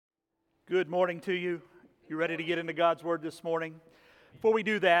Good morning to you. You ready to get into God's Word this morning? Before we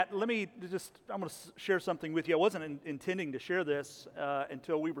do that, I'm going to share something with you. I wasn't intending to share this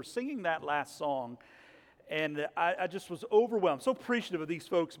until we were singing that last song, and I just was overwhelmed. So appreciative of these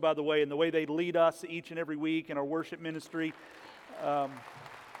folks, by the way, and the way they lead us each and every week in our worship ministry.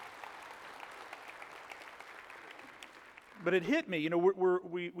 But it hit me,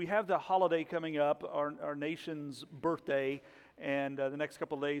 we have the holiday coming up, our nation's birthday, and the next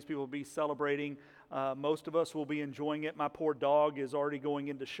couple of days people will be celebrating. Most of us will be enjoying it. My poor dog is already going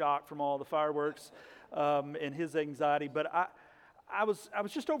into shock from all the fireworks and his anxiety. But I was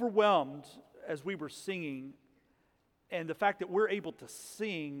just overwhelmed as we were singing, and the fact that we're able to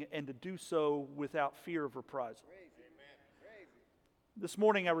sing and to do so without fear of reprisal. This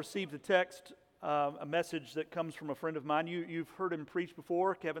morning I received a text, a message that comes from a friend of mine. You've heard him preach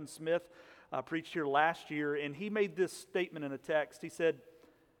before. Kevin Smith preached here last year, and he made this statement in a text. He said,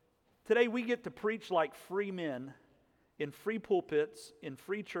 "Today we get to preach like free men in free pulpits, in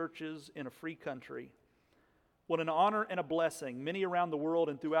free churches, in a free country. What an honor and a blessing. Many around the world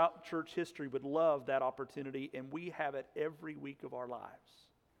and throughout church history would love that opportunity, and we have it every week of our lives."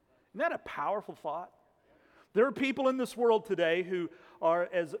 Isn't that a powerful thought? There are people in this world today who are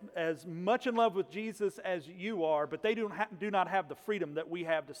as much in love with Jesus as you are, but they do not have the freedom that we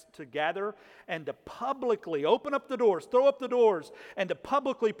have to gather and to publicly open up the doors, throw up the doors, and to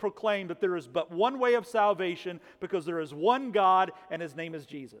publicly proclaim that there is but one way of salvation because there is one God and His name is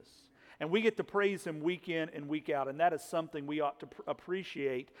Jesus. And we get to praise Him week in and week out, and that is something we ought to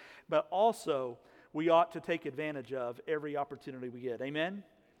appreciate, but also we ought to take advantage of every opportunity we get. Amen?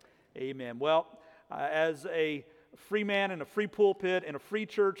 Amen. Well, as a free man in a free pulpit, in a free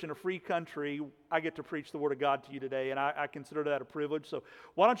church, in a free country, I get to preach the Word of God to you today, and I consider that a privilege. So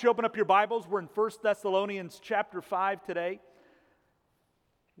why don't you open up your Bibles? We're in 1 Thessalonians chapter 5 today.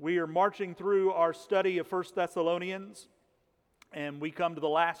 We are marching through our study of 1 Thessalonians, and we come to the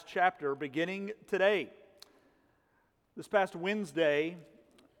last chapter beginning today. This past Wednesday,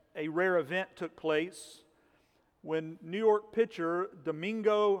 a rare event took place when New York pitcher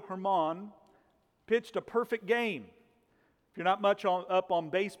Domingo Germán pitched a perfect game. If you're not much up on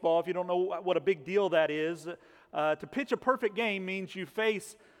baseball, if you don't know what a big deal that is, to pitch a perfect game means you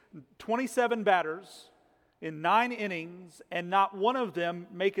face 27 batters in 9 innings and not one of them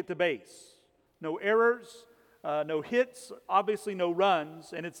make it to base. No errors, no hits, obviously no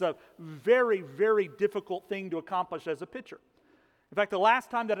runs, and it's a very, very difficult thing to accomplish as a pitcher. In fact, the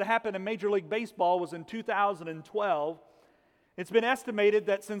last time that it happened in Major League Baseball was in 2012. It's been estimated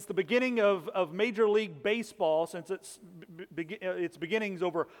that since the beginning of Major League Baseball, since its beginnings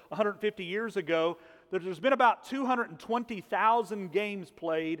over 150 years ago, that there's been about 220,000 games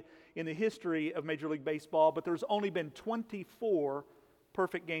played in the history of Major League Baseball, but there's only been 24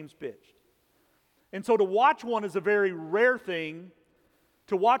 perfect games pitched. And so to watch one is a very rare thing.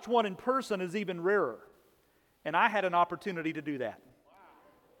 To watch one in person is even rarer. And I had an opportunity to do that.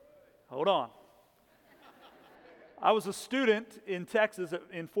 Hold on. I was a student in Texas,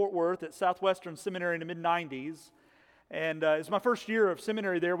 in Fort Worth, at Southwestern Seminary in the mid-90s. And it was my first year of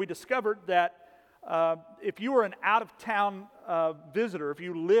seminary there. We discovered that if you were an out-of-town visitor, if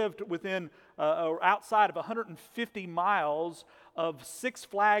you lived within or outside of 150 miles of Six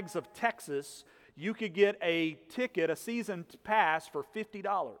Flags of Texas, you could get a ticket, a season pass, for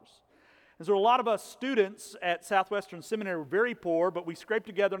 $50. And so a lot of us students at Southwestern Seminary were very poor, but we scraped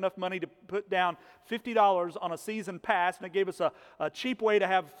together enough money to put down $50 on a season pass, and it gave us a cheap way to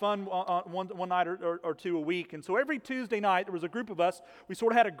have fun one night or two a week. And so every Tuesday night, there was a group of us. We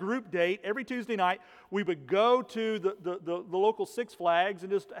sort of had a group date. Every Tuesday night, we would go to the local Six Flags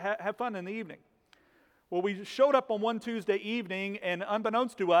and just have fun in the evening. Well, we showed up on one Tuesday evening, and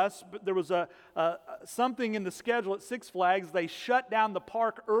unbeknownst to us, there was something in the schedule at Six Flags. They shut down the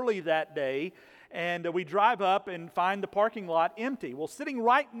park early that day, and we drive up and find the parking lot empty. Well, sitting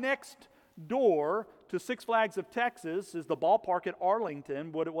right next door to Six Flags of Texas is the ballpark at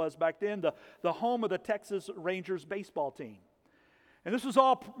Arlington, what it was back then, the home of the Texas Rangers baseball team. And this was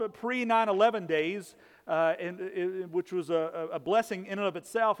all pre-9/11 days, which was a blessing in and of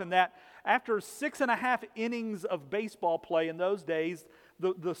itself, in that after 6.5 innings of baseball play in those days,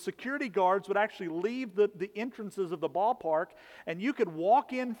 the security guards would actually leave the entrances of the ballpark, and you could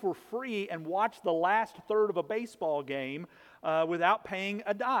walk in for free and watch the last third of a baseball game without paying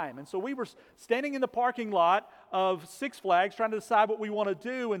a dime. And so we were standing in the parking lot of Six Flags trying to decide what we want to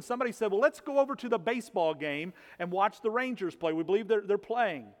do, and somebody said, well, let's go over to the baseball game and watch the Rangers play. We believe they're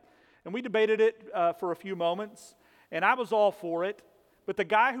playing. And we debated it for a few moments, and I was all for it. But the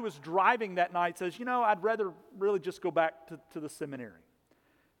guy who was driving that night says, I'd rather really just go back to the seminary.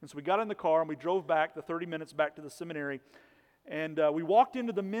 And so we got in the car and we drove back the 30 minutes back to the seminary. And we walked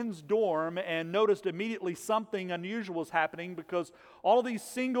into the men's dorm and noticed immediately something unusual was happening, because all of these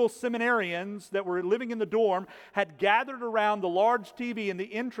single seminarians that were living in the dorm had gathered around the large TV in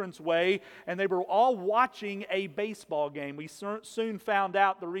the entranceway, and they were all watching a baseball game. We soon found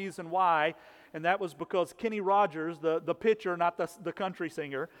out the reason why, and that was because Kenny Rogers, the pitcher, not the country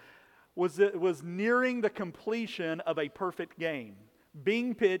singer, was nearing the completion of a perfect game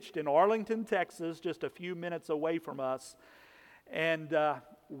being pitched in Arlington, Texas, just a few minutes away from us. And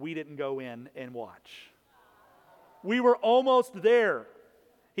we didn't go in and watch. We were almost there.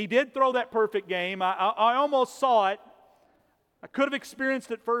 He did throw that perfect game. I almost saw it. I could have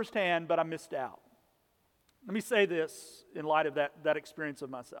experienced it firsthand, but I missed out. Let me say this in light of that experience of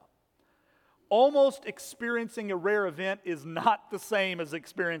myself. Almost experiencing a rare event is not the same as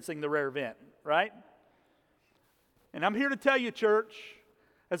experiencing the rare event, right? And I'm here to tell you, church,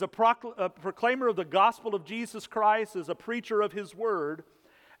 as a proclaimer of the gospel of Jesus Christ, as a preacher of His word,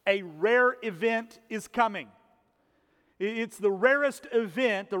 a rare event is coming. It's the rarest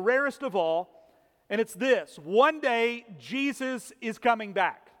event, the rarest of all, and it's this: one day Jesus is coming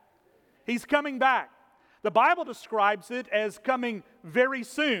back. He's coming back. The Bible describes it as coming very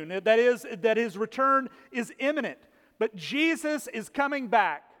soon. That is, that His return is imminent. But Jesus is coming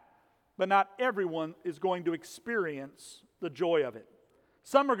back, but not everyone is going to experience the joy of it.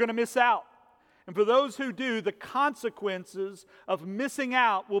 Some are going to miss out. And for those who do, the consequences of missing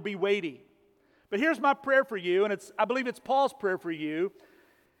out will be weighty. But here's my prayer for you, and I believe it's Paul's prayer for you.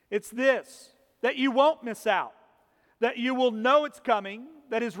 It's this: that you won't miss out, that you will know it's coming,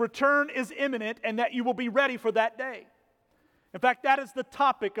 that His return is imminent, and that you will be ready for that day. In fact, that is the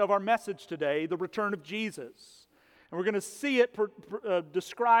topic of our message today, the return of Jesus. And we're going to see it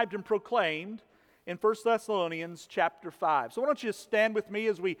described and proclaimed in 1 Thessalonians chapter 5. So why don't you stand with me,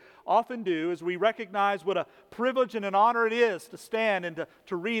 as we often do, as we recognize what a privilege and an honor it is to stand and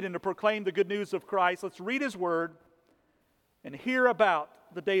to read and to proclaim the good news of Christ. Let's read His word and hear about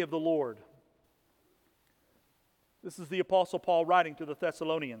the day of the Lord. This is the Apostle Paul writing to the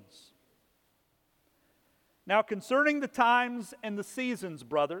Thessalonians. Now concerning the times and the seasons,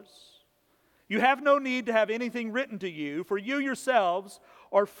 brothers, you have no need to have anything written to you, for you yourselves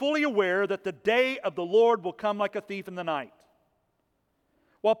are fully aware that the day of the Lord will come like a thief in the night.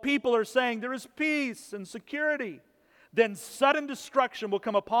 While people are saying there is peace and security, then sudden destruction will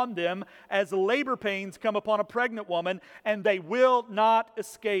come upon them as labor pains come upon a pregnant woman, and they will not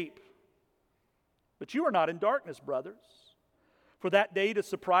escape. But you are not in darkness, brothers, for that day to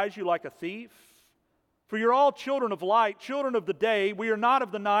surprise you like a thief. For you're all children of light, children of the day. We are not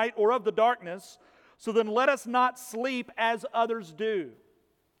of the night or of the darkness. So then let us not sleep as others do,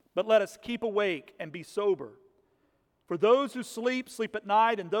 but let us keep awake and be sober. For those who sleep, sleep at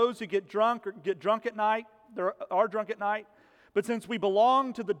night, and those who get drunk at night, are drunk at night. But since we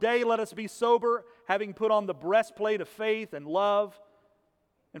belong to the day, let us be sober, having put on the breastplate of faith and love,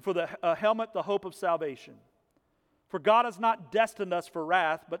 and for the helmet, the hope of salvation. For God has not destined us for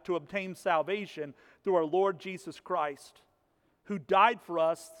wrath, but to obtain salvation through our Lord Jesus Christ, who died for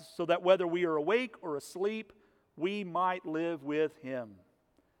us so that whether we are awake or asleep, we might live with Him.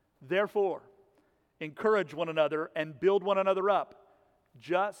 Therefore, encourage one another and build one another up,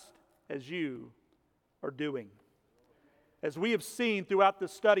 just as you are doing. As we have seen throughout the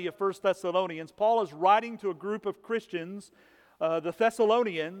study of 1 Thessalonians, Paul is writing to a group of Christians, the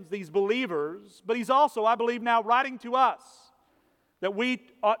Thessalonians, these believers, but he's also, I believe, now writing to us that we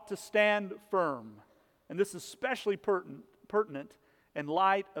ought to stand firm. And this is especially pertinent in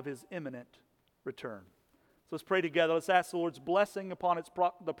light of His imminent return. So let's pray together. Let's ask the Lord's blessing upon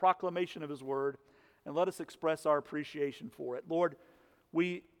the proclamation of His word, and let us express our appreciation for it. Lord,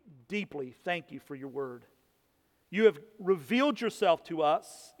 we deeply thank You for Your word. You have revealed Yourself to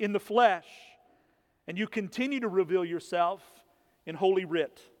us in the flesh, and You continue to reveal Yourself in Holy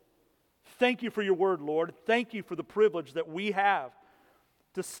Writ. Thank You for Your word, Lord. Thank You for the privilege that we have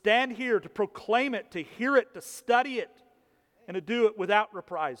to stand here, to proclaim it, to hear it, to study it, and to do it without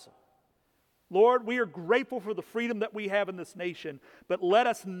reprisal. Lord, we are grateful for the freedom that we have in this nation, but let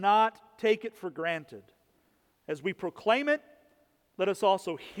us not take it for granted. As we proclaim it, let us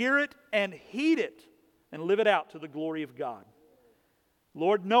also hear it and heed it and live it out to the glory of God.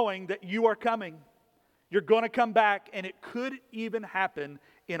 Lord, knowing that You are coming, You're going to come back, and it could even happen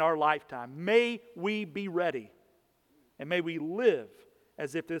in our lifetime. May we be ready, and may we live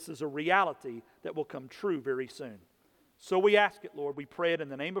as if this is a reality that will come true very soon. So we ask it, Lord. We pray it in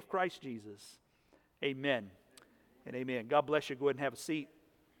the name of Christ Jesus. Amen and amen. God bless you. Go ahead and have a seat.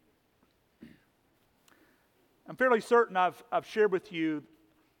 I'm fairly certain I've shared with you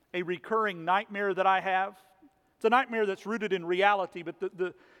a recurring nightmare that I have. It's a nightmare that's rooted in reality, but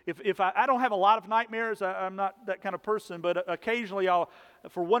if I don't have a lot of nightmares, I'm not that kind of person, but occasionally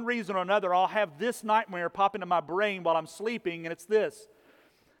for one reason or another, I'll have this nightmare pop into my brain while I'm sleeping, and it's this,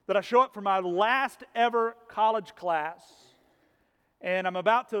 that I show up for my last ever college class, and I'm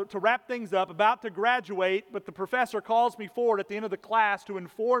about to wrap things up, about to graduate, but the professor calls me forward at the end of the class to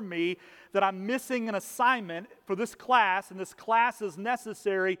inform me that I'm missing an assignment for this class, and this class is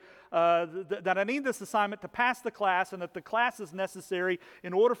necessary, that I need this assignment to pass the class, and that the class is necessary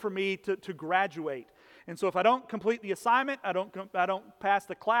in order for me to graduate. And so if I don't complete the assignment, I don't pass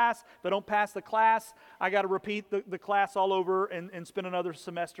the class. If I don't pass the class, I got to repeat the class all over and spend another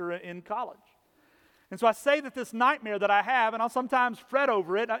semester in college. And so I say that this nightmare that I have, and I'll sometimes fret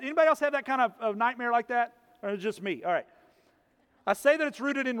over it. Anybody else have that kind of nightmare like that? Or is it just me? All right. I say that it's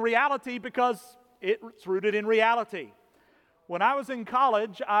rooted in reality because it's rooted in reality. When I was in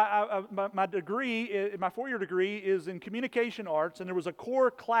college, my degree, my four-year degree is in communication arts, and there was a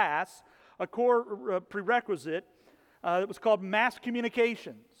core class, a core prerequisite that was called mass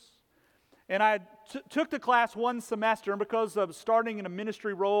communications. And I took the class one semester, and because I was starting in a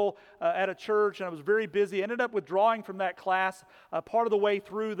ministry role at a church and I was very busy, I ended up withdrawing from that class part of the way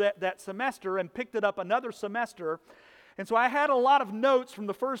through that semester and picked it up another semester. And so I had a lot of notes from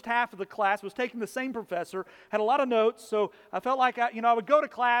the first half of the class, was taking the same professor, had a lot of notes, so I felt like I would go to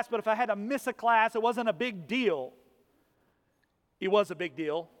class, but if I had to miss a class, it wasn't a big deal. It was a big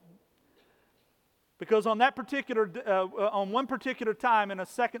deal. Because on one particular time in a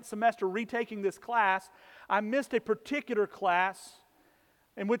second semester retaking this class, I missed a particular class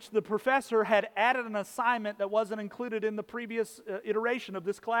in which the professor had added an assignment that wasn't included in the previous iteration of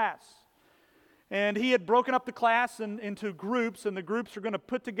this class. And he had broken up the class into groups, and the groups are going to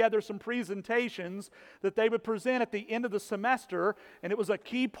put together some presentations that they would present at the end of the semester, and it was a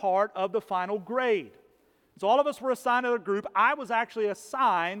key part of the final grade. So all of us were assigned to a group. I was actually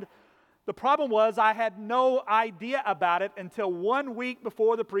assigned. The problem was I had no idea about it until 1 week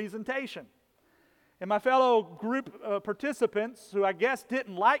before the presentation. And my fellow group participants, who I guess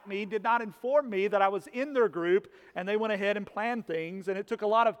didn't like me, did not inform me that I was in their group, and they went ahead and planned things. And it took a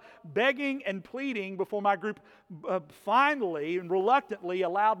lot of begging and pleading before my group finally and reluctantly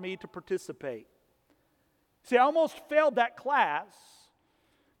allowed me to participate. See, I almost failed that class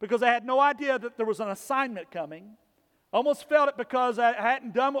because I had no idea that there was an assignment coming. I almost failed it because I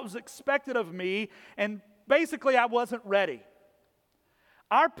hadn't done what was expected of me, and basically I wasn't ready.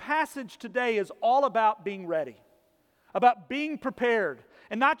 Our passage today is all about being ready, about being prepared,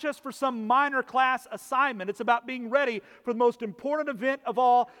 and not just for some minor class assignment. It's about being ready for the most important event of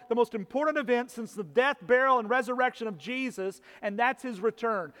all, the most important event since the death, burial, and resurrection of Jesus, and that's His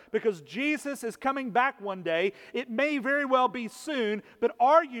return. Because Jesus is coming back one day. It may very well be soon, but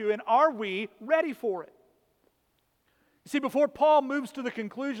are you and are we ready for it? You see, before Paul moves to the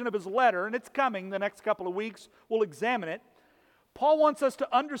conclusion of his letter, and it's coming the next couple of weeks, we'll examine it, Paul wants us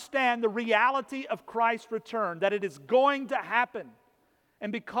to understand the reality of Christ's return, that it is going to happen.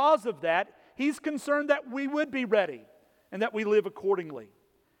 And because of that, he's concerned that we would be ready and that we live accordingly.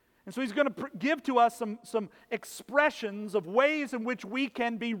 And so he's going to give to us some expressions of ways in which we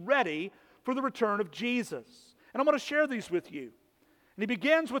can be ready for the return of Jesus. And I'm going to share these with you. And he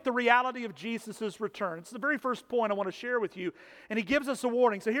begins with the reality of Jesus' return. It's the very first point I want to share with you. And he gives us a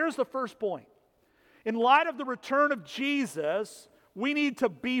warning. So here's the first point. In light of the return of Jesus, we need to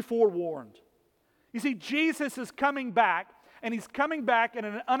be forewarned. You see, Jesus is coming back, and he's coming back at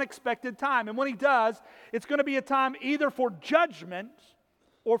an unexpected time. And when he does, it's going to be a time either for judgment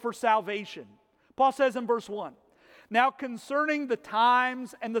or for salvation. Paul says in verse 1, "Now concerning the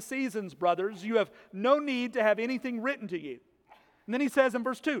times and the seasons, brothers, you have no need to have anything written to you." And then he says in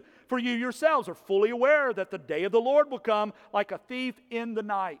verse 2, "For you yourselves are fully aware that the day of the Lord will come like a thief in the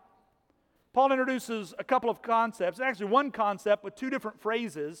night." Paul introduces a couple of concepts, actually one concept with two different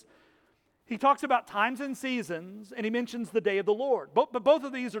phrases. He talks about times and seasons, and he mentions the day of the Lord. But both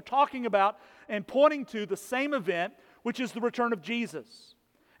of these are talking about and pointing to the same event, which is the return of Jesus.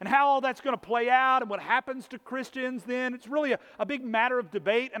 And how all that's going to play out and what happens to Christians then, it's really a big matter of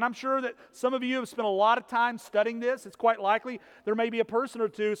debate. And I'm sure that some of you have spent a lot of time studying this. It's quite likely there may be a person or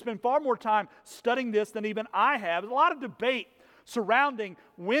two who spend far more time studying this than even I have. There's a lot of debate surrounding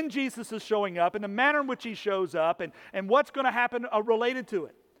when Jesus is showing up and the manner in which he shows up and what's going to happen related to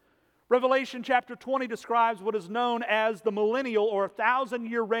it. Revelation chapter 20 describes what is known as the millennial or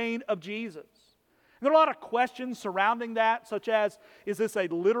 1,000-year reign of Jesus. And there are a lot of questions surrounding that, such as, is this a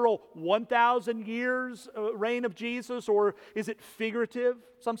literal 1,000 years reign of Jesus, or is it figurative?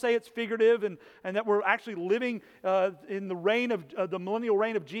 Some say it's figurative, and that we're actually living in the reign of the millennial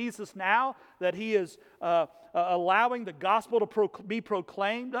reign of Jesus now, that he is allowing the gospel to be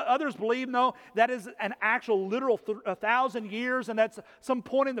proclaimed. Others believe, no, that is an actual literal 1,000 years, and that's some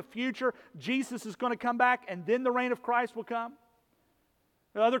point in the future. Jesus is going to come back, and then the reign of Christ will come.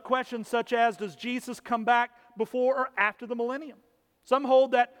 Other questions such as, does Jesus come back before or after the millennium? Some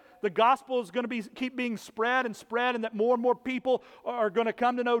hold that the gospel is going to keep being spread, and that more and more people are going to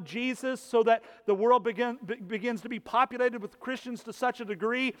come to know Jesus, so that the world begins to be populated with Christians to such a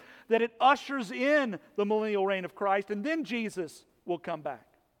degree that it ushers in the millennial reign of Christ, and then Jesus will come back.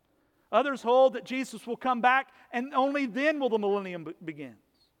 Others hold that Jesus will come back, and only then will the millennium begin.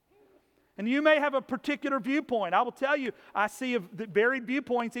 And you may have a particular viewpoint. I will tell you, I see varied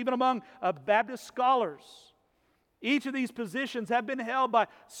viewpoints even among Baptist scholars. Each of these positions have been held by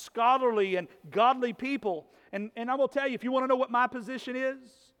scholarly and godly people. And I will tell you, if you want to know what my position is,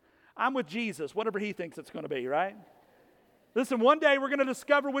 I'm with Jesus, whatever he thinks it's going to be, right? Listen, one day we're going to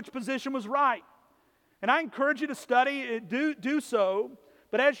discover which position was right. And I encourage you to study, do so.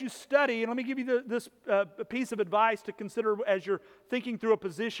 But as you study, and let me give you this piece of advice to consider as you're thinking through a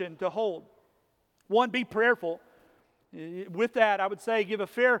position to hold. One, be prayerful. With that, I would say give a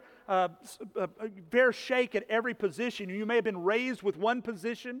fair shake at every position. You may have been raised with one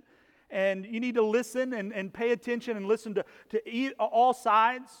position, and you need to listen and pay attention and listen to all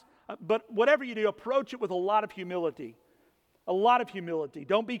sides. But whatever you do, approach it with a lot of humility. A lot of humility.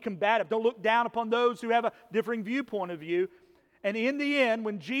 Don't be combative. Don't look down upon those who have a differing viewpoint of you. And in the end,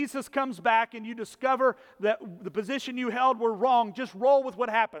 when Jesus comes back and you discover that the position you held were wrong, just roll with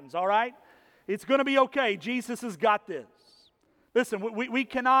what happens, all right? It's going to be okay. Jesus has got this. Listen, we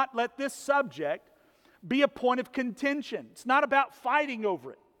cannot let this subject be a point of contention. It's not about fighting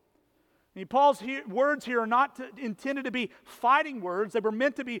over it. I mean, Paul's words here are not intended to be fighting words. They were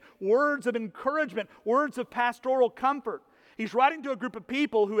meant to be words of encouragement, words of pastoral comfort. He's writing to a group of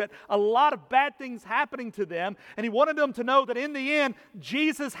people who had a lot of bad things happening to them, and he wanted them to know that in the end,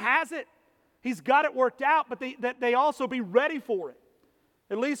 Jesus has it. He's got it worked out, but that they also be ready for it.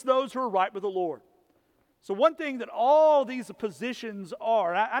 At least those who are right with the Lord. So one thing that all these positions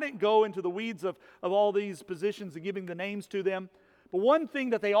are, I didn't go into the weeds of all these positions and giving the names to them, but one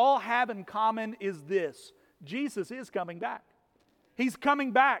thing that they all have in common is this: Jesus is coming back. He's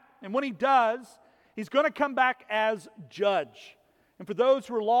coming back, and when he does, he's going to come back as judge. And for those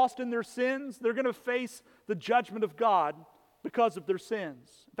who are lost in their sins, they're going to face the judgment of God because of their sins.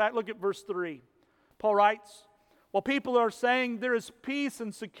 In fact, look at verse 3. Paul writes, while people are saying there is peace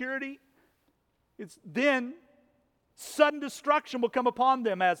and security, then sudden destruction will come upon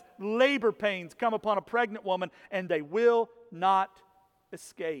them as labor pains come upon a pregnant woman, and they will not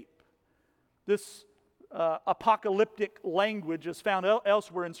escape. This apocalyptic language is found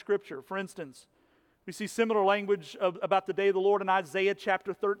elsewhere in Scripture. For instance, we see similar language about the day of the Lord in Isaiah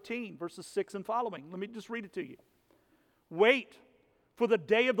chapter 13, verses 6 and following. Let me just read it to you. Wait, for the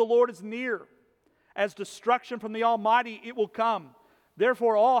day of the Lord is near. As destruction from the Almighty it will come.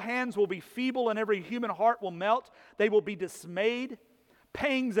 Therefore all hands will be feeble and every human heart will melt. They will be dismayed.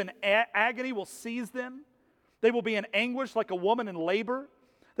 Pangs and agony will seize them. They will be in anguish like a woman in labor.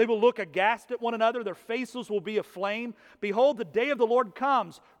 They will look aghast at one another. Their faces will be aflame. Behold, the day of the Lord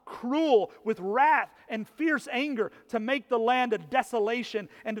comes, cruel with wrath and fierce anger, to make the land a desolation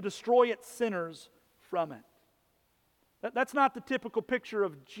and to destroy its sinners from it. That's not the typical picture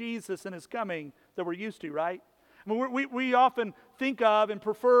of Jesus and his coming that we're used to, right? I mean, we often think of and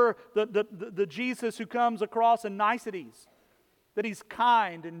prefer the Jesus who comes across in niceties, that he's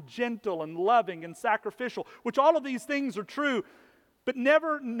kind and gentle and loving and sacrificial, which all of these things are true, but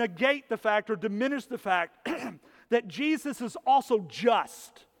never negate the fact or diminish the fact that Jesus is also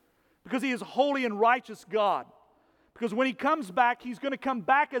just, because he is holy and righteous God. Because when he comes back, he's going to come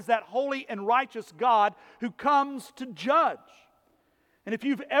back as that holy and righteous God who comes to judge. And if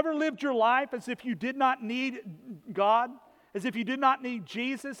you've ever lived your life as if you did not need God, as if you did not need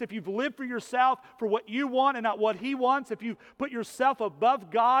Jesus, if you've lived for yourself for what you want and not what he wants, if you put yourself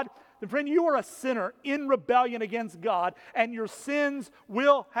above God, then friend, you are a sinner in rebellion against God, and your sins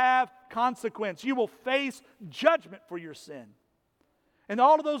will have consequence. You will face judgment for your sin. And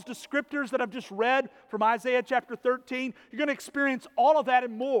all of those descriptors that I've just read from Isaiah chapter 13, you're going to experience all of that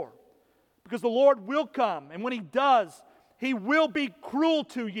and more. Because the Lord will come, and when he does, he will be cruel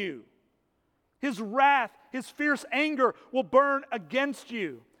to you. His wrath, his fierce anger will burn against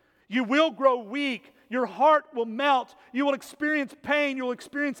you. You will grow weak. Your heart will melt. You will experience pain. You will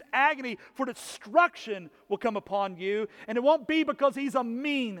experience agony, for destruction will come upon you. And it won't be because He's a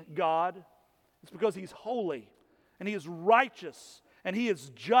mean God. It's because He's holy, and He is righteous, and He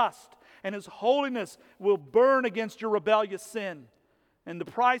is just, and His holiness will burn against your rebellious sin. And the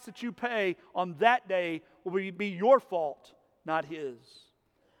price that you pay on that day will be your fault, not His.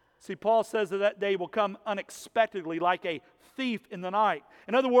 See, Paul says that day will come unexpectedly, like a thief in the night.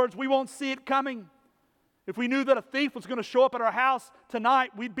 In other words, we won't see it coming. If we knew that a thief was going to show up at our house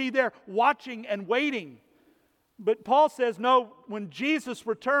tonight, we'd be there watching and waiting. But Paul says, no, when Jesus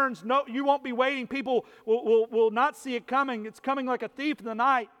returns, no, you won't be waiting. People will not see it coming. It's coming like a thief in the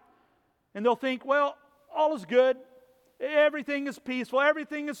night. And they'll think, well, all is good. Everything is peaceful.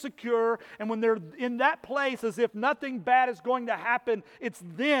 Everything is secure. And when they're in that place as if nothing bad is going to happen, it's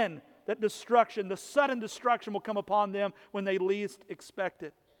then that destruction, the sudden destruction will come upon them when they least expect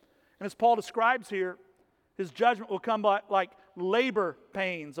it. And as Paul describes here, His judgment will come like labor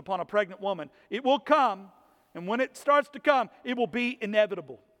pains upon a pregnant woman. It will come, and when it starts to come, it will be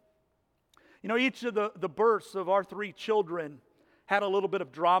inevitable. You know, each of the births of our 3 children had a little bit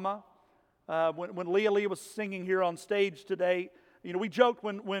of drama. When Leah was singing here on stage today, you know, we joked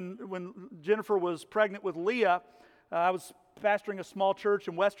when Jennifer was pregnant with Leah, I was pastoring a small church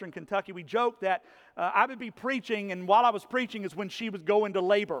in western Kentucky. We joked that I would be preaching, and while I was preaching is when she would go into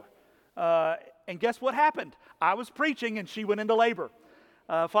labor. And guess what happened? I was preaching, and she went into labor.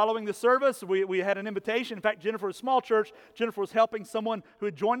 Following the service, we had an invitation. In fact, Jennifer's small church. Jennifer was helping someone who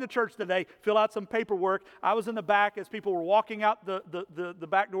had joined the church today fill out some paperwork. I was in the back as people were walking out the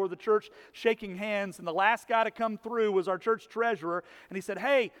back door of the church, shaking hands. And the last guy to come through was our church treasurer. And he said,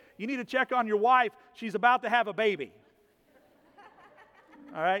 hey, you need to check on your wife. She's about to have a baby.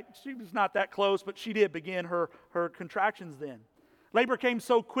 All right? She was not that close, but she did begin her contractions then. Labor came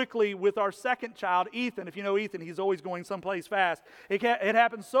so quickly with our second child, Ethan. If you know Ethan, he's always going someplace fast. It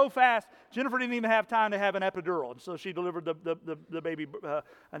happened so fast, Jennifer didn't even have time to have an epidural. So she delivered the baby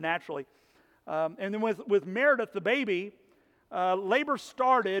naturally. And then with Meredith, the baby, labor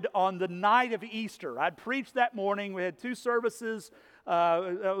started on the night of Easter. I'd preached that morning. We had 2 services.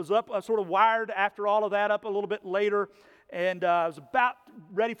 I was up, sort of wired after all of that, up a little bit later. And I was about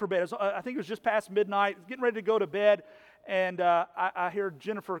ready for bed. I think it was just past midnight. I was getting ready to go to bed. And I hear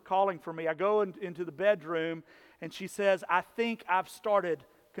Jennifer calling for me. I go into the bedroom, and she says, I think I've started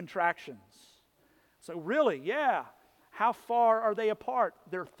contractions. So really, yeah. How far are they apart?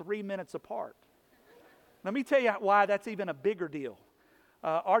 They're 3 minutes apart. Let me tell you why that's even a bigger deal.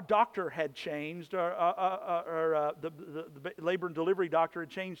 Our doctor had changed. The labor and delivery doctor had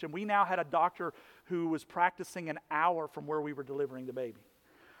changed, and we now had a doctor who was practicing an hour from where we were delivering the baby.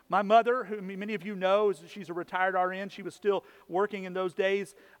 My mother, who many of you know, she's a retired RN. She was still working in those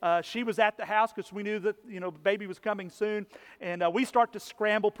days. She was at the house because we knew that, the baby was coming soon. And we start to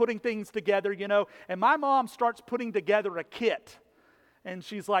scramble, putting things together, And my mom starts putting together a kit. And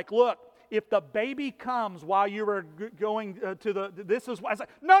she's like, look, if the baby comes while you were going this is why. I was like,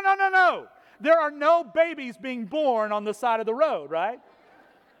 no. There are no babies being born on the side of the road, right?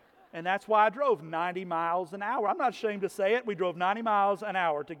 And that's why I drove 90 miles an hour. I'm not ashamed to say it. We drove 90 miles an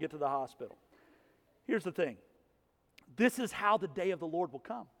hour to get to the hospital. Here's the thing. This is how the day of the Lord will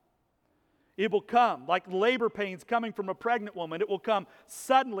come. It will come like labor pains coming from a pregnant woman. It will come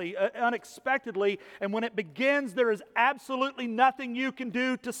suddenly, unexpectedly. And when it begins, there is absolutely nothing you can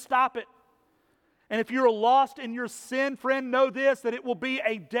do to stop it. And if you're lost in your sin, friend, know this, that it will be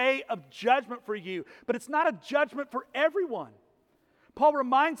a day of judgment for you. But it's not a judgment for everyone. Paul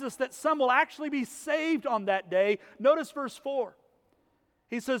reminds us that some will actually be saved on that day. Notice verse 4.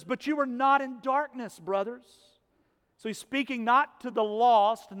 He says, but you are not in darkness, brothers. So he's speaking not to the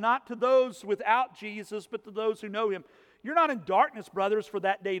lost, not to those without Jesus, but to those who know Him. You're not in darkness, brothers, for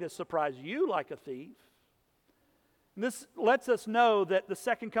that day to surprise you like a thief. And this lets us know that the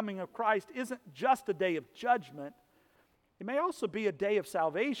second coming of Christ isn't just a day of judgment. It may also be a day of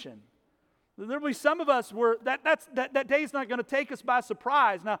salvation. There will be some of us where that day is not going to take us by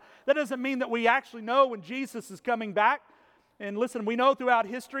surprise. Now, that doesn't mean that we actually know when Jesus is coming back. And listen, we know throughout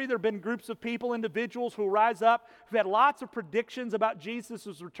history there have been groups of people, individuals who rise up, who've had lots of predictions about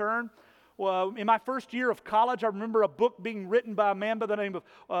Jesus' return. Well, in my first year of college, I remember a book being written by a man by the name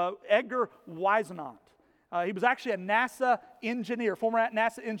of Edgar Whisenant. He was actually a NASA engineer, former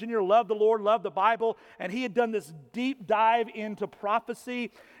NASA engineer, loved the Lord, loved the Bible, and he had done this deep dive into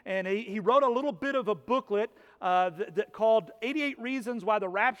prophecy, and he wrote a little bit of a booklet called 88 Reasons Why the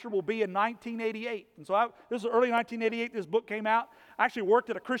Rapture Will Be in 1988. And so this is early 1988, this book came out. I actually worked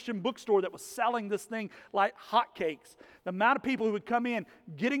at a Christian bookstore that was selling this thing like hotcakes. The amount of people who would come in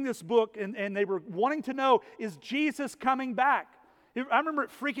getting this book, and they were wanting to know, is Jesus coming back? I remember it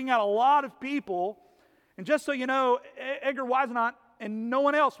freaking out a lot of people. And just so you know, Edgar Whisenant and no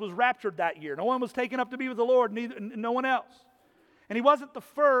one else was raptured that year. No one was taken up to be with the Lord, no one else. And he wasn't the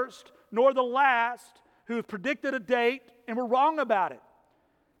first nor the last who have predicted a date and were wrong about it.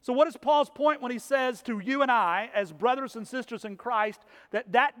 So what is Paul's point when he says to you and I, as brothers and sisters in Christ,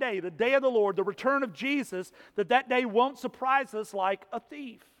 that day, the day of the Lord, the return of Jesus, that day won't surprise us like a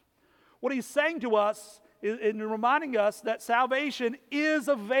thief? What he's saying to us is in reminding us that salvation is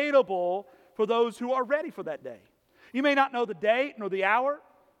available for those who are ready for that day. You may not know the date nor the hour.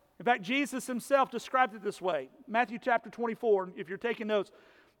 In fact, Jesus himself described it this way. Matthew chapter 24, if you're taking notes,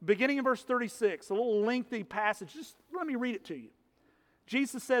 beginning in verse 36, a little lengthy passage. Just let me read it to you.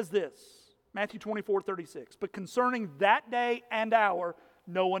 Jesus says this, Matthew 24:36, but concerning that day and hour,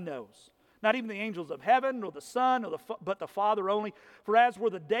 no one knows. Not even the angels of heaven, nor the Son, but the Father only. For as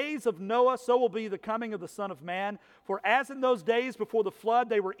were the days of Noah, so will be the coming of the Son of Man. For as in those days before the flood,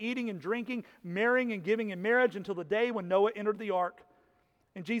 they were eating and drinking, marrying and giving in marriage until the day when Noah entered the ark.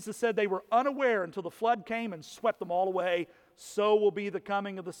 And Jesus said they were unaware until the flood came and swept them all away. So will be the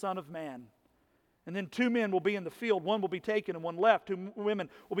coming of the Son of Man. And then 2 men will be in the field, one will be taken and one left. 2 women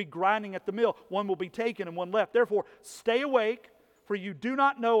will be grinding at the mill, one will be taken and one left. Therefore, stay awake, for you do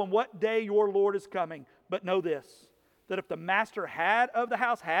not know on what day your Lord is coming. But know this, that if the master of the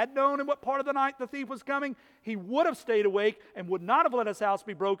house had known in what part of the night the thief was coming, he would have stayed awake and would not have let his house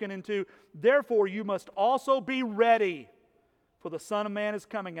be broken into. Therefore, you must also be ready, for the Son of Man is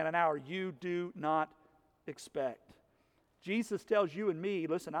coming at an hour you do not expect. Jesus tells you and me,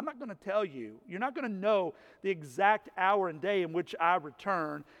 listen, I'm not going to tell you. You're not going to know the exact hour and day in which I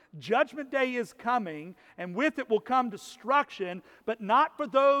return. Judgment day is coming, and with it will come destruction, but not for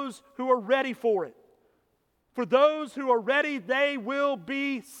those who are ready for it. For those who are ready, they will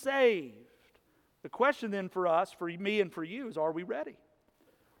be saved. The question then for us, for me and for you, is are we ready?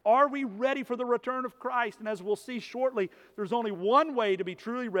 Are we ready for the return of Christ? And as we'll see shortly, there's only one way to be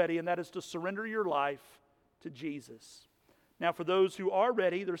truly ready, and that is to surrender your life to Jesus. Now, for those who are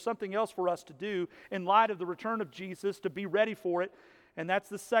ready, there's something else for us to do in light of the return of Jesus to be ready for it, and that's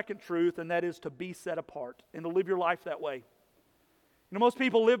the second truth, and that is to be set apart and to live your life that way. You know, most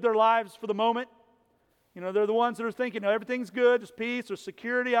people live their lives for the moment. You know, they're the ones that are thinking, everything's good, there's peace, there's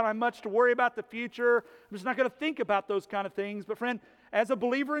security, I don't have much to worry about the future. I'm just not going to think about those kind of things. But friend, as a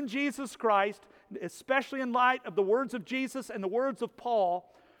believer in Jesus Christ, especially in light of the words of Jesus and the words of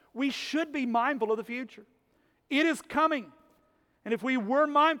Paul, we should be mindful of the future. It is coming. And if we were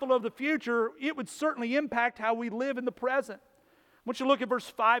mindful of the future, it would certainly impact how we live in the present. I want you to look at verse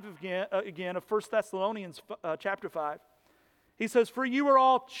 5 again of 1 Thessalonians chapter 5. He says, for you are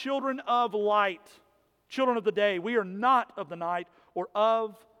all children of light, children of the day. We are not of the night or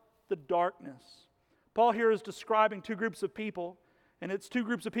of the darkness. Paul here is describing 2 groups of people, and it's 2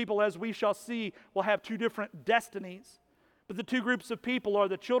 groups of people, as we shall see, will have 2 different destinies. But the 2 groups of people are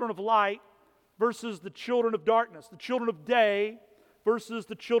the children of light versus the children of darkness, the children of day versus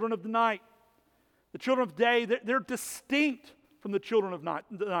the children of the night. The children of day, they're distinct from the children of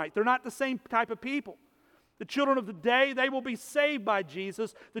the night. They're not the same type of people. The children of the day, they will be saved by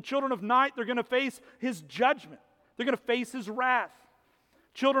Jesus. The children of night, they're going to face His judgment. They're going to face His wrath.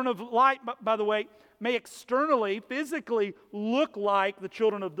 Children of light, by the way, may externally, physically look like the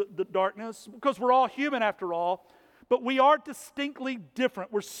children of the darkness, because we're all human after all, but we are distinctly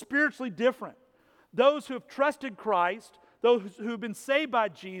different. We're spiritually different. Those who have trusted Christ, those who have been saved by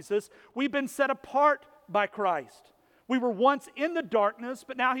Jesus, we've been set apart by Christ. We were once in the darkness,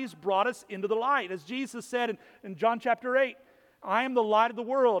 but now He's brought us into the light. As Jesus said in John chapter 8, I am the light of the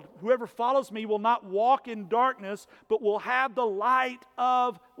world. Whoever follows me will not walk in darkness, but will have the light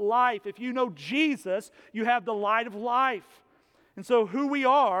of life. If you know Jesus, you have the light of life. And so who we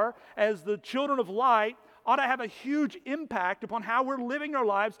are as the children of light ought to have a huge impact upon how we're living our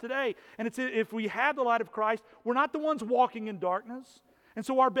lives today. And if we have the light of Christ, we're not the ones walking in darkness. And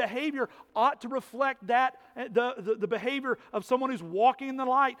so our behavior ought to reflect that, the behavior of someone who's walking in the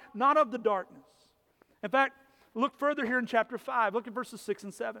light, not of the darkness. In fact, look further here in chapter 5. Look at verses 6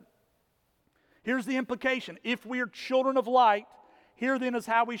 and 7. Here's the implication. If we are children of light, here then is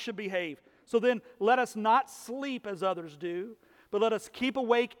how we should behave. So then let us not sleep as others do, but let us keep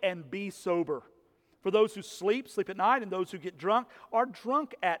awake and be sober. For those who sleep at night, and those who get drunk are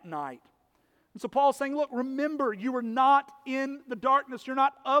drunk at night. And so Paul's saying, look, remember, you are not in the darkness. You're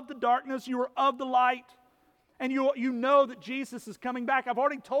not of the darkness. You are of the light. and you know that Jesus is coming back. I've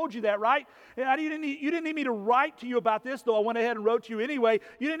already told you that, right? And you didn't need me to write to you about this, though I went ahead and wrote to you anyway.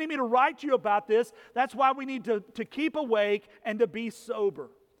 You didn't need me to write to you about this. That's why we need to keep awake and to be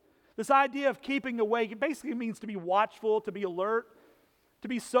sober. This idea of keeping awake, it basically means to be watchful, to be alert, to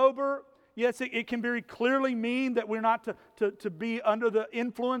be sober. Yes, it can very clearly mean that we're not to be under the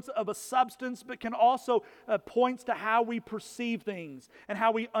influence of a substance, but can also points to how we perceive things and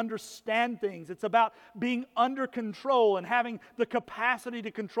how we understand things. It's about being under control and having the capacity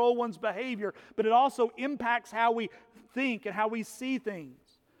to control one's behavior, but it also impacts how we think and how we see things.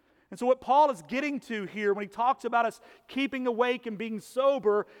 And so what Paul is getting to here when he talks about us keeping awake and being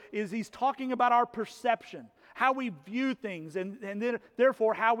sober is he's talking about our perception, how we view things, and then,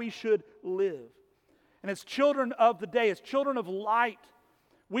 therefore how we should live. And as children of the day, as children of light,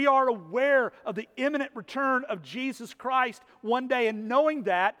 we are aware of the imminent return of Jesus Christ one day. And knowing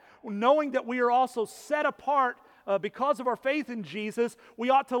that we are also set apart because of our faith in Jesus, we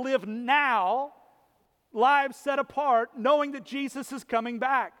ought to live now, lives set apart, knowing that Jesus is coming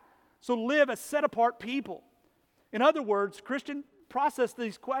back. So live as set apart people. In other words, Christian, process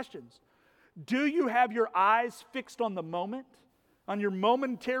these questions. Do you have your eyes fixed on the moment, on your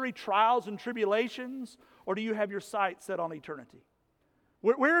momentary trials and tribulations, or do you have your sight set on eternity?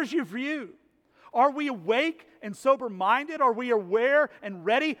 Where is your view? Are we awake and sober-minded? Are we aware and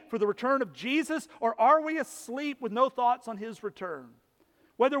ready for the return of Jesus, or are we asleep with no thoughts on His return?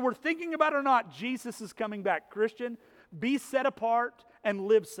 Whether we're thinking about it or not, Jesus is coming back. Christian, be set apart and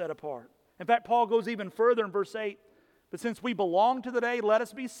live set apart. In fact, Paul goes even further in verse 8. But since we belong to the day, let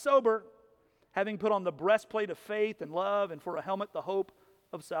us be sober, having put on the breastplate of faith and love, and for a helmet the hope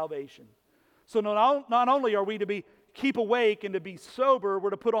of salvation. So not only are we to keep awake and to be sober,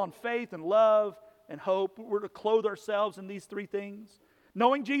 we're to put on faith and love and hope. We're to clothe ourselves in these three things.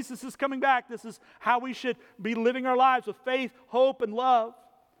 Knowing Jesus is coming back, this is how we should be living our lives, with faith, hope, and love.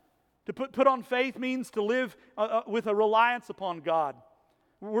 To put on faith means to live with a reliance upon God.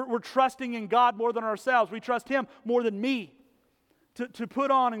 We're trusting in God more than ourselves. We trust Him more than me. To put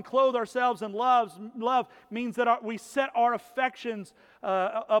on and clothe ourselves in love means that we set our affections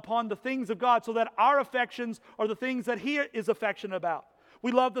upon the things of God, so that our affections are the things that He is affectionate about.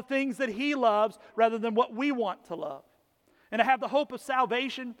 We love the things that He loves rather than what we want to love. And to have the hope of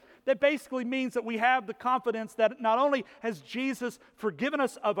salvation, that basically means that we have the confidence that not only has Jesus forgiven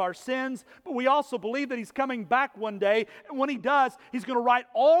us of our sins, but we also believe that He's coming back one day. And when He does, He's going to right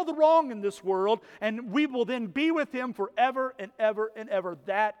all the wrong in this world, and we will then be with Him forever and ever and ever.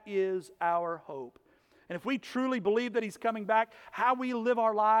 That is our hope. And if we truly believe that He's coming back, how we live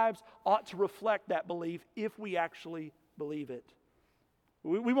our lives ought to reflect that belief, if we actually believe it.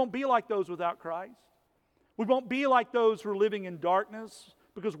 We won't be like those without Christ. We won't be like those who are living in darkness,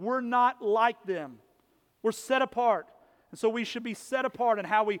 because we're not like them. We're set apart. And so we should be set apart in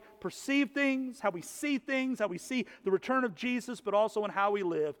how we perceive things, how we see the return of Jesus, but also in how we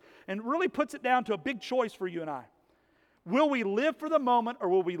live. And it really puts it down to a big choice for you and I. Will we live for the moment, or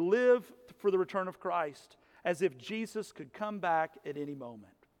will we live for the return of Christ, as if Jesus could come back at any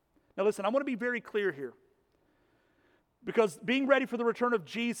moment? Now listen, I want to be very clear here, because being ready for the return of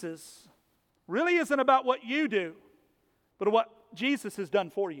Jesus really isn't about what you do, but what Jesus has done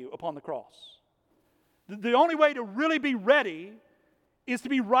for you upon the cross. The only way to really be ready is to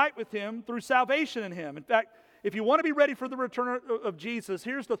be right with Him through salvation in Him. In fact, if you want to be ready for the return of Jesus,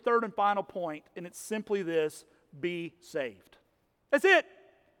 here's the third and final point, and it's simply this: be saved. That's it.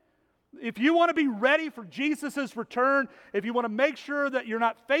 If you want to be ready for Jesus' return, if you want to make sure that you're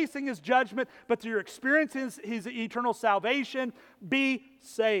not facing His judgment, but that you're experiencing His eternal salvation, be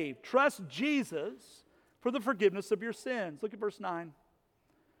saved. Trust Jesus for the forgiveness of your sins. Look at verse 9.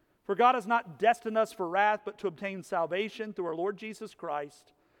 For God has not destined us for wrath, but to obtain salvation through our Lord Jesus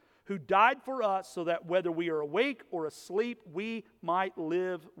Christ, who died for us, so that whether we are awake or asleep, we might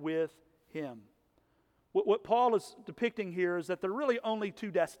live with Him. What Paul is depicting here is that there are really only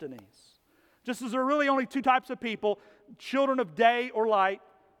two destinies. Just as there are really only two types of people, children of day or light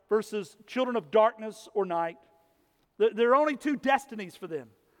versus children of darkness or night. There are only two destinies for them.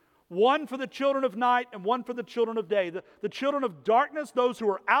 One for the children of night and one for the children of day. The children of darkness, those who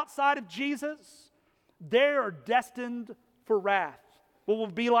are outside of Jesus, they are destined for wrath. What will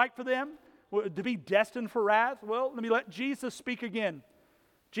it be like for them? To be destined for wrath? Well, let Jesus speak again.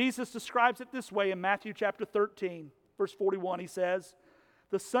 Jesus describes it this way in Matthew chapter 13, verse 41. He says,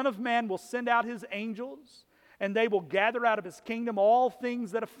 "The Son of Man will send out His angels, and they will gather out of His kingdom all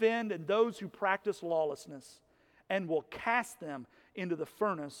things that offend and those who practice lawlessness, and will cast them into the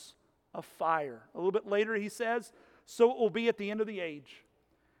furnace of fire." A little bit later He says, "So it will be at the end of the age.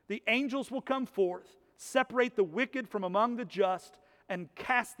 The angels will come forth, separate the wicked from among the just, and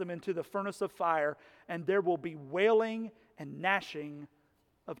cast them into the furnace of fire, and there will be wailing and gnashing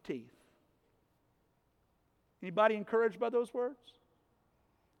of teeth. Anybody encouraged by those words?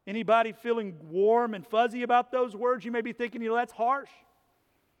 Anybody feeling warm and fuzzy about those words? You may be thinking, that's harsh.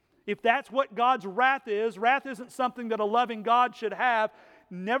 If that's what God's wrath isn't something that a loving God should have.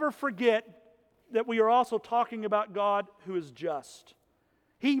 Never forget that we are also talking about God who is just.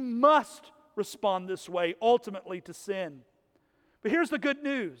 He must respond this way ultimately to sin. But here's the good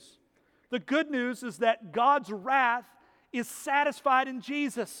news. The good news is that God's wrath is satisfied in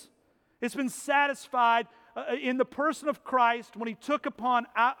Jesus. It's been satisfied in the person of Christ when He took upon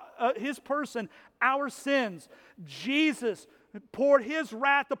His person our sins. Jesus poured His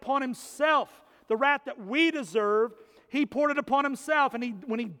wrath upon Himself, the wrath that we deserve. He poured it upon Himself, and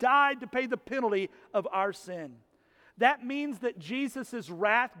when He died to pay the penalty of our sin. That means that Jesus'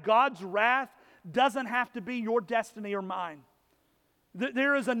 wrath, God's wrath, doesn't have to be your destiny or mine.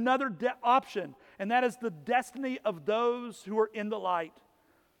 There is another option, and that is the destiny of those who are in the light.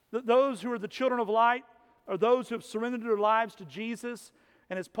 Those who are the children of light are those who have surrendered their lives to Jesus.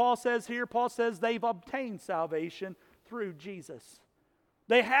 And as Paul says here, Paul says they've obtained salvation through Jesus.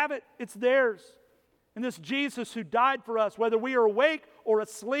 They have it. It's theirs. And this Jesus who died for us, whether we are awake or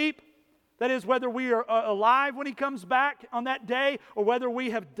asleep, that is, whether we are alive when He comes back on that day or whether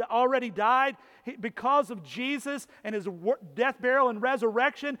we have already died, because of Jesus and His death, burial, and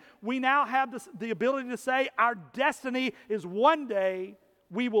resurrection, we now have the ability to say our destiny is one day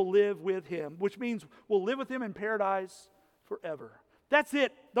we will live with Him, which means we'll live with Him in paradise forever. That's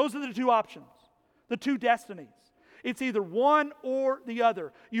it. Those are the two options, the two destinies. It's either one or the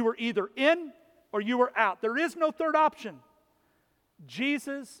other. You are either in or you are out. There is no third option.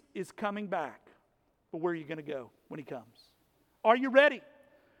 Jesus is coming back. But where are you going to go when He comes? Are you ready?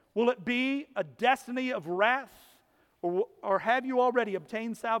 Will it be a destiny of wrath? Or have you already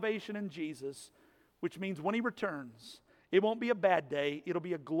obtained salvation in Jesus? Which means when He returns, it won't be a bad day. It'll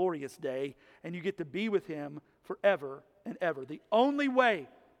be a glorious day. And you get to be with Him forever and ever. The only way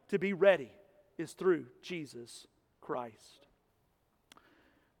to be ready is through Jesus Christ.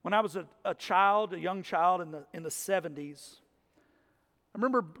 When I was a child, a young child in the 70s, I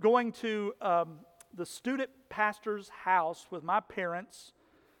remember going to the student pastor's house with my parents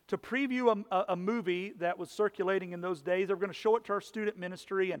to preview a movie that was circulating in those days. They were going to show it to our student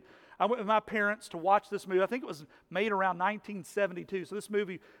ministry, and I went with my parents to watch this movie. I think it was made around 1972, so this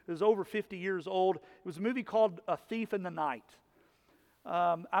movie is over 50 years old. It was a movie called A Thief in the Night.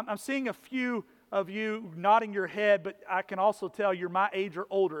 I'm seeing a few of you nodding your head, but I can also tell you're my age or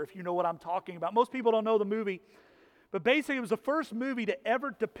older if you know what I'm talking about. Most people don't know the movie, but basically it was the first movie to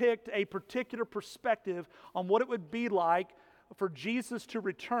ever depict a particular perspective on what it would be like for Jesus to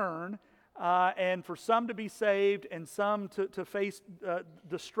return and for some to be saved and some to face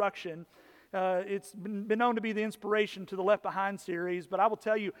destruction. It's been known to be the inspiration to the Left Behind series, but I will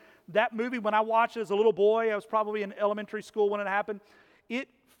tell you, that movie, when I watched it as a little boy, I was probably in elementary school when it happened, it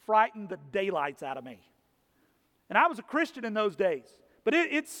frightened the daylights out of me. And I was a Christian in those days, but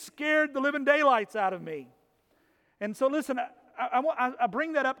it scared the living daylights out of me. And so listen, I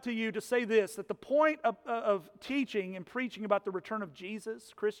bring that up to you to say this, that the point of teaching and preaching about the return of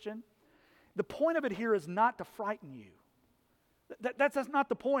Jesus, Christian, the point of it here is not to frighten you. That's not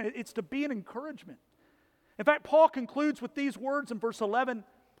the point. It's to be an encouragement. In fact, Paul concludes with these words in verse 11.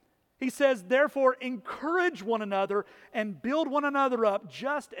 He says, therefore, encourage one another and build one another up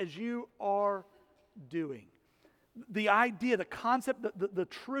just as you are doing. The idea, the concept, the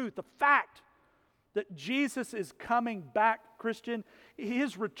truth, the fact that Jesus is coming back, Christian,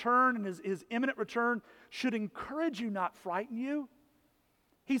 His return and His imminent return should encourage you, not frighten you.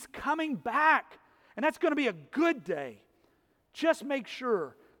 He's coming back, and that's going to be a good day. Just make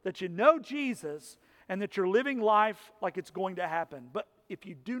sure that you know Jesus and that you're living life like it's going to happen. But if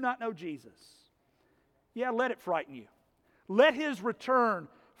you do not know Jesus, let it frighten you. Let His return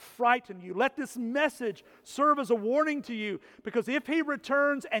frighten you. Let this message serve as a warning to you, because if He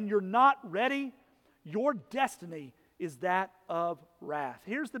returns and you're not ready, your destiny is that of wrath.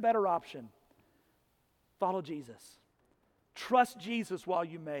 Here's the better option. Follow Jesus. Trust Jesus while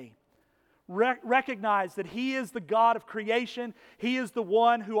you may. Recognize that He is the God of creation. He is the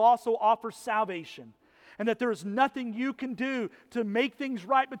one who also offers salvation. And that there is nothing you can do to make things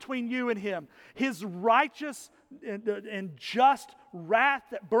right between you and Him. His righteous and just wrath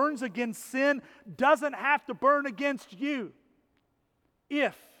that burns against sin doesn't have to burn against you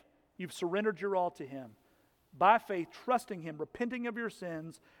if you've surrendered your all to Him. By faith, trusting Him, repenting of your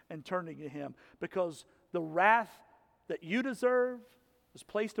sins, and turning to Him. Because the wrath that you deserve, was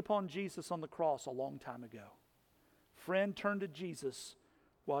placed upon Jesus on the cross a long time ago. Friend, turn to Jesus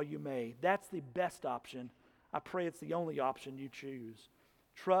while you may. That's the best option. I pray it's the only option you choose.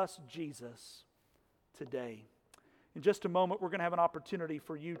 Trust Jesus today. In just a moment, we're going to have an opportunity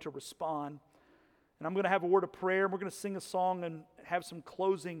for you to respond. And I'm going to have a word of prayer. We're going to sing a song and have some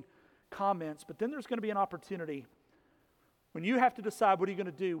closing comments. But then there's going to be an opportunity when you have to decide what are you going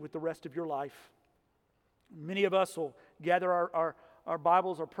to do with the rest of your life. Many of us will gather our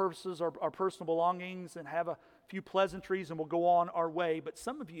Bibles, our purses, our personal belongings, and have a few pleasantries, and we'll go on our way. But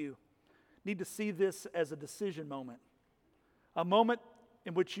some of you need to see this as a decision moment. A moment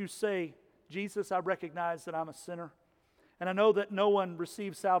in which you say, Jesus, I recognize that I'm a sinner. And I know that no one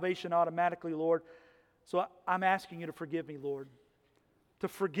receives salvation automatically, Lord. So I'm asking you to forgive me, Lord. To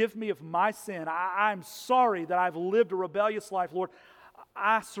forgive me of my sin. I'm sorry that I've lived a rebellious life, Lord.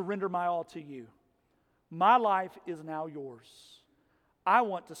 I surrender my all to you. My life is now yours. I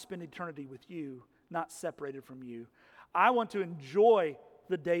want to spend eternity with you, not separated from you. I want to enjoy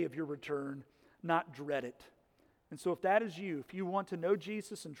the day of your return, not dread it. And so if that is you, if you want to know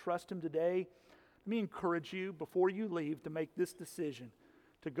Jesus and trust Him today, let me encourage you before you leave to make this decision,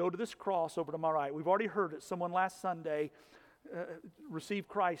 to go to this cross over to my right. We've already heard it. Someone last Sunday received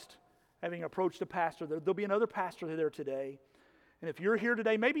Christ having approached a pastor. There'll be another pastor there today. And if you're here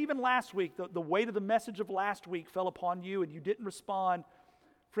today, maybe even last week, the weight of the message of last week fell upon you and you didn't respond.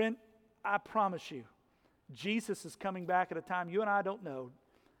 Friend, I promise you, Jesus is coming back at a time you and I don't know.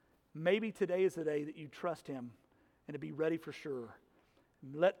 Maybe today is the day that you trust Him and to be ready for sure.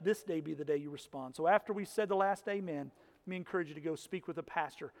 Let this day be the day you respond. So after we said the last amen, let me encourage you to go speak with a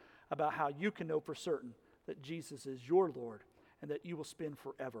pastor about how you can know for certain that Jesus is your Lord and that you will spend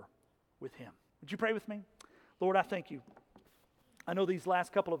forever with Him. Would you pray with me? Lord, I thank you. I know these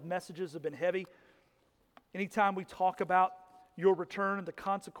last couple of messages have been heavy. Anytime we talk about your return and the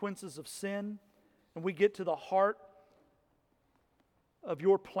consequences of sin, and we get to the heart of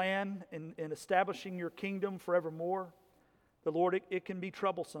your plan in establishing your kingdom forevermore, the Lord, it can be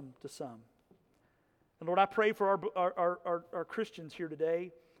troublesome to some. And Lord, I pray for our Christians here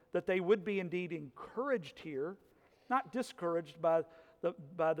today that they would be indeed encouraged here, not discouraged by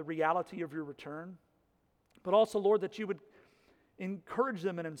the reality of your return, but also, Lord, that you would encourage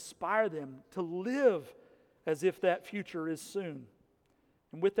them and inspire them to live as if that future is soon.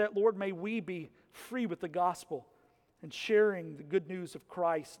 And with that, Lord, may we be free with the gospel and sharing the good news of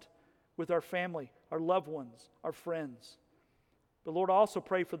Christ with our family, our loved ones, our friends. But Lord, I also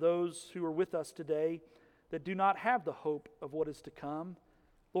pray for those who are with us today that do not have the hope of what is to come.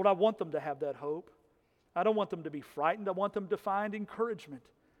 Lord, I want them to have that hope. I don't want them to be frightened. I want them to find encouragement.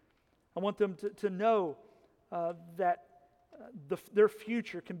 I want them to know that their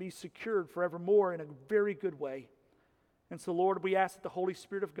future can be secured forevermore in a very good way. And so, Lord, we ask that the Holy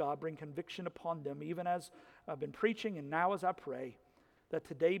Spirit of God bring conviction upon them, even as I've been preaching and now as I pray, that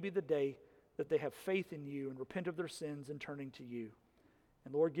today be the day that they have faith in you and repent of their sins and turning to you.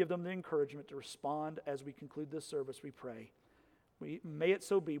 And Lord, give them the encouragement to respond as we conclude this service, we pray. May it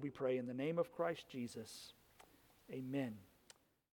so be, we pray, in the name of Christ Jesus. Amen.